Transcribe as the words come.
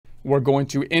we're going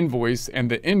to invoice,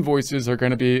 and the invoices are going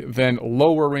to be then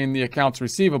lowering the accounts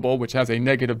receivable, which has a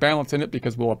negative balance in it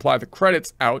because we'll apply the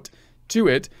credits out to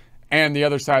it. And the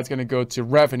other side is going to go to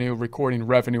revenue, recording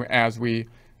revenue as we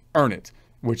earn it,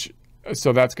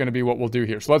 so that's going to be what we'll do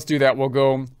here. So let's do that. We'll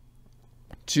go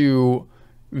to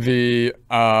the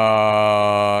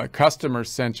customer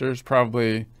centers,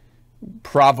 probably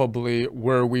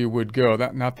where we would go.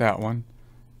 Not that one,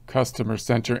 customer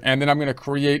center. And then I'm going to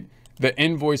create the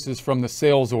invoices from the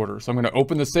sales order. So I'm going to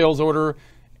open the sales order,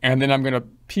 and then I'm going to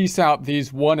piece out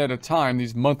these one at a time,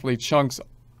 these monthly chunks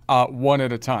one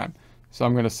at a time. So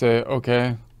I'm going to say,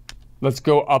 okay, let's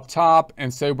go up top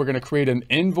and say we're going to create an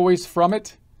invoice from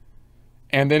it.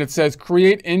 And then it says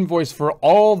create invoice for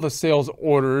all the sales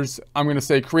orders. I'm going to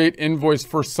say create invoice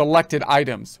for selected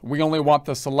items. We only want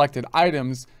the selected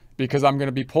items because I'm going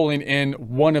to be pulling in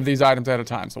one of these items at a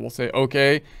time. So we'll say,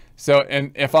 okay. So,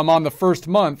 and if I'm on the first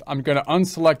month, I'm going to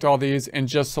unselect all these and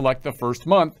just select the first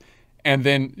month. And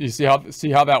then you see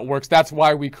how that works. That's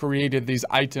why we created these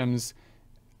items,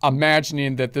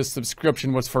 imagining that this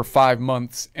subscription was for 5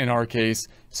 months in our case,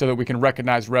 so that we can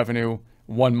recognize revenue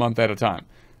 1 month at a time.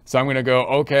 So I'm going to go,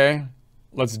 okay,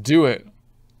 let's do it.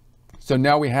 So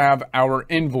now we have our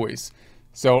invoice.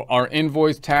 So our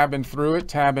invoice, tabbing through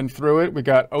it. We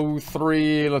got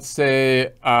 03, let's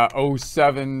say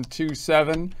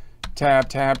 0727,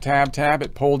 tab.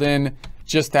 It pulled in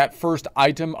just that first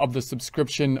item of the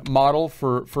subscription model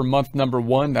for month number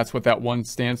 1. That's what that 1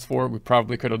 stands for. We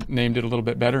probably could have named it a little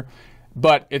bit better.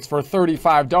 But it's for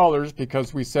 $35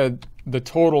 because we said the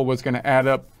total was going to add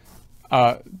up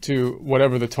to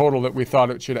whatever the total that we thought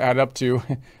it should add up to.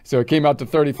 So it came out to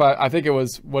 35. I think it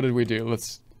was, what did we do?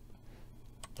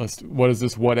 What is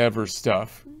this whatever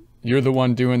stuff? You're the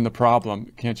one doing the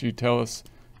problem. Can't you tell us?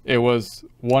 It was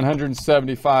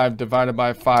 175 divided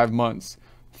by 5 months,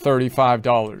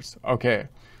 $35. Okay.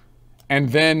 And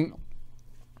then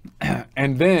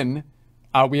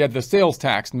we had the sales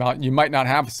tax. Now, you might not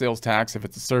have a sales tax if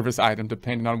it's a service item,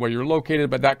 depending on where you're located,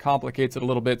 but that complicates it a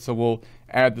little bit. So we'll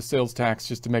add the sales tax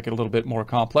just to make it a little bit more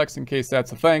complex in case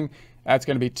that's a thing. That's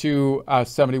going to be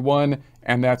 $271,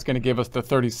 and that's going to give us the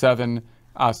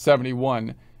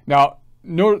 $37.71. Now,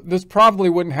 no, this probably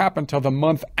wouldn't happen till the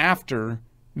month after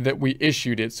that we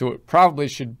issued it. So it probably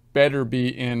should better be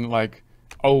in like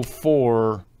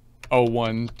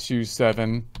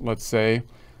 04/01/27, let's say.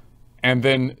 And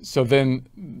then, so then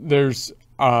there's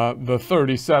the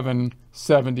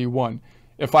 37.71.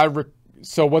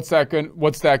 So what's that going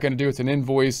to do? It's an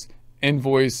invoice.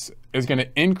 Invoice is going to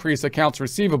increase accounts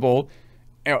receivable,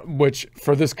 which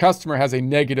for this customer has a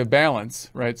negative balance,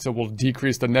 right? So we'll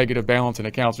decrease the negative balance in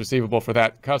accounts receivable for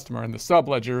that customer in the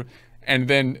subledger. And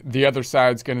then the other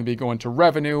side is going to be going to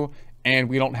revenue, and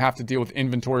we don't have to deal with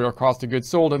inventory or cost of goods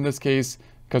sold in this case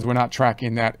because we're not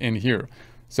tracking that in here.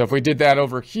 So if we did that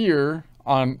over here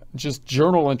on just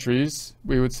journal entries,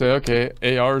 we would say, okay,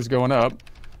 AR is going up,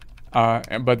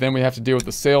 but then we have to deal with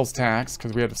the sales tax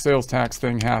because we had a sales tax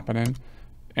thing happening,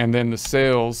 and then the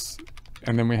sales,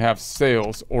 and then we have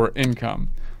sales or income.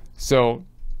 So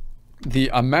the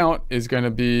amount is going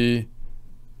to be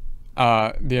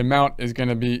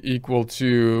equal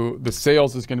to, the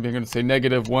sales is going to be, I'm going to say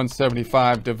negative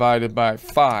 175 divided by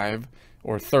 5,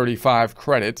 or 35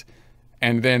 credit.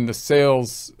 And then the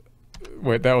sales,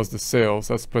 wait, that was the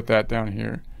sales. Let's put that down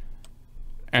here.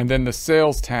 And then the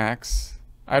sales tax,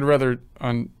 I'd rather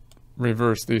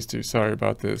reverse these two. Sorry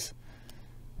about this.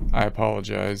 I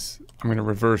apologize. I'm going to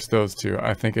reverse those two.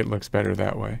 I think it looks better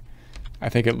that way.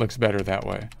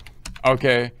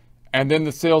 Okay. And then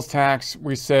the sales tax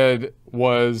we said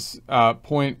was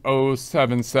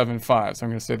 0.0775. So I'm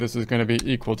going to say this is going to be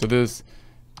equal to this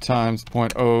times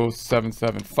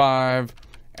 0.0775.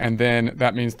 And then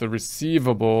that means the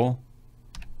receivable.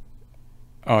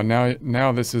 Oh,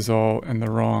 now this is all in the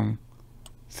wrong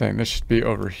thing. This should be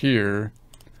over here.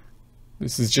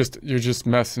 This is just, you're just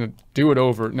messing it. Do it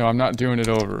over. No, I'm not doing it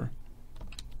over.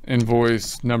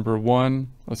 Invoice number 1.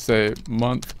 Let's say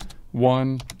month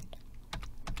 1.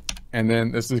 And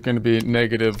then this is going to be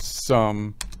negative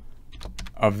sum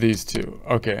of these two.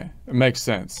 Okay, it makes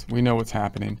sense. We know what's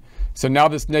happening. So now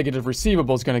this negative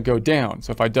receivable is going to go down.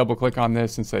 So if I double click on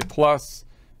this and say plus,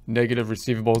 negative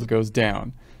receivables goes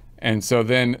down. And so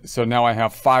now I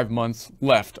have 5 months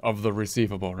left of the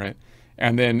receivable, right?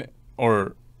 And then,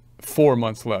 or 4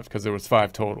 months left because there was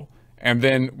 5 total. And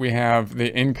then we have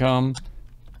the income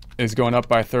is going up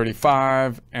by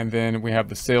 35. And then we have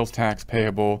the sales tax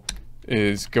payable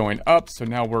is going up. So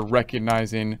now we're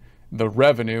recognizing the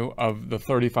revenue of the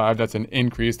 35. That's an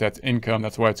increase. That's income.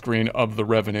 That's why it's green, of the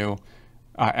revenue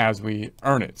as we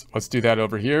earn it. So let's do that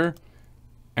over here.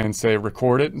 and say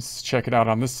record it and check it out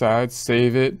on this side,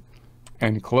 save it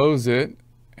and close it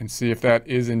and see if that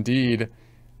is indeed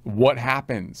what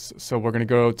happens. So we're going to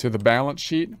go to the balance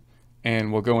sheet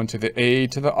and we'll go into the A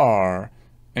to the R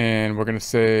and we're going to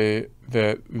say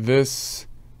that this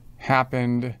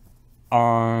happened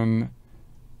on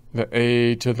the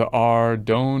A to the R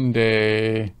donde.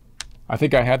 I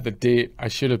think I had the date. I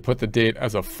should have put the date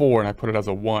as a 4 and I put it as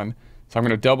a 1. So I'm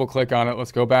going to double click on it.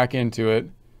 Let's go back into it.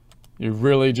 You're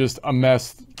really just a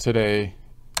mess today.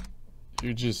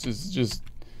 You're just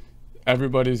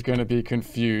everybody's going to be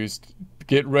confused.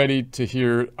 Get ready to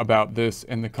hear about this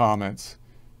in the comments.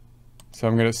 So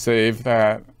I'm going to save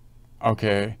that.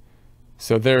 Okay.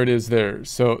 So there it is there.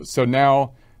 So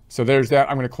now, so there's that.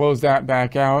 I'm going to close that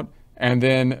back out. And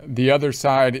then the other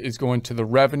side is going to the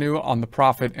revenue on the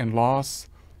profit and loss.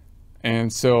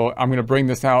 And so I'm going to bring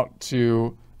this out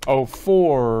to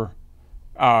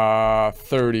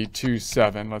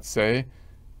 04/30/27, let's say.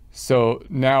 So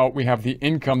now we have the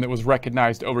income that was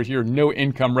recognized over here. No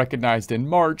income recognized in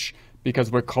March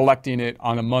because we're collecting it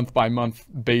on a month-by-month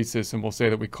basis, and we'll say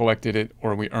that we collected it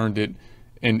or we earned it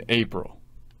in April.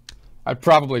 I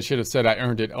probably should have said I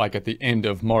earned it like at the end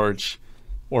of March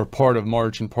or part of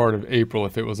March and part of April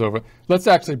if it was over. Let's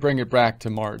actually bring it back to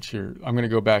March here. I'm going to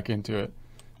go back into it.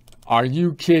 Are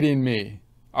you kidding me?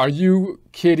 Are you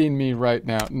kidding me right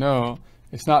now? No,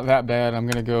 it's not that bad. I'm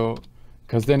going to go,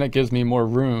 because then it gives me more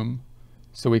room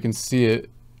so we can see it.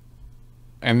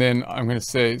 And then I'm going to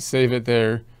say, save it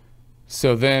there.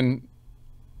 So then,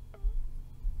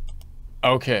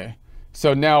 okay.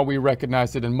 So now we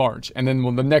recognize it in March, and then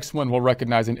the next one we'll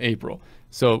recognize in April.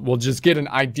 So we'll just get an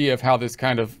idea of how this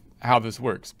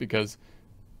works because,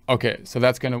 okay, so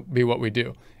that's going to be what we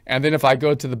do. And then if I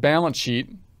go to the balance sheet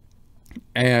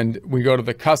and we go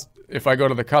to if I go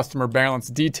to the customer balance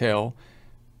detail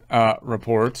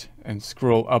report and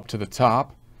scroll up to the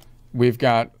top, we've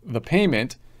got the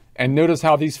payment, and notice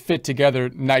how these fit together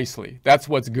nicely. That's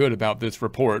what's good about this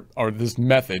report or this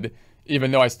method.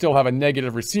 Even though I still have a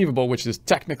negative receivable, which is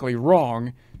technically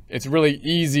wrong, it's really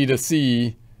easy to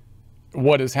see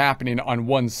what is happening on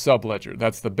one subledger.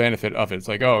 That's the benefit of it. It's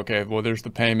like, oh, okay, well, there's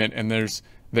the payment and there's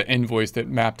the invoice that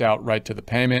mapped out right to the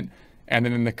payment. And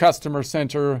then in the customer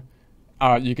center,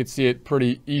 you could see it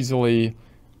pretty easily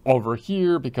over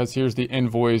here because here's the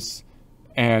invoice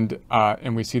and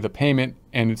we see the payment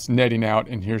and it's netting out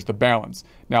and here's the balance.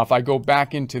 Now, if I go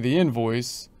back into the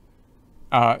invoice,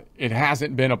 it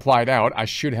hasn't been applied out. I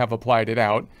should have applied it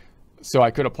out. So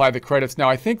I could apply the credits. Now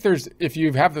I think if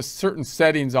you have the certain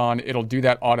settings on, it'll do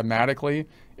that automatically.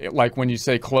 Like when you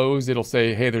say close, it'll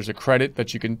say, hey, there's a credit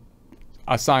that you can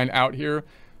assign out here.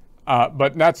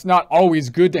 But that's not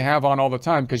always good to have on all the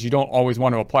time because you don't always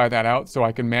want to apply that out. So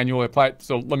I can manually apply it.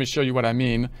 So let me show you what I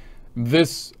mean.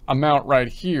 This amount right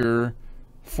here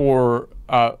for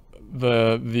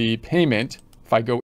the payment, if I go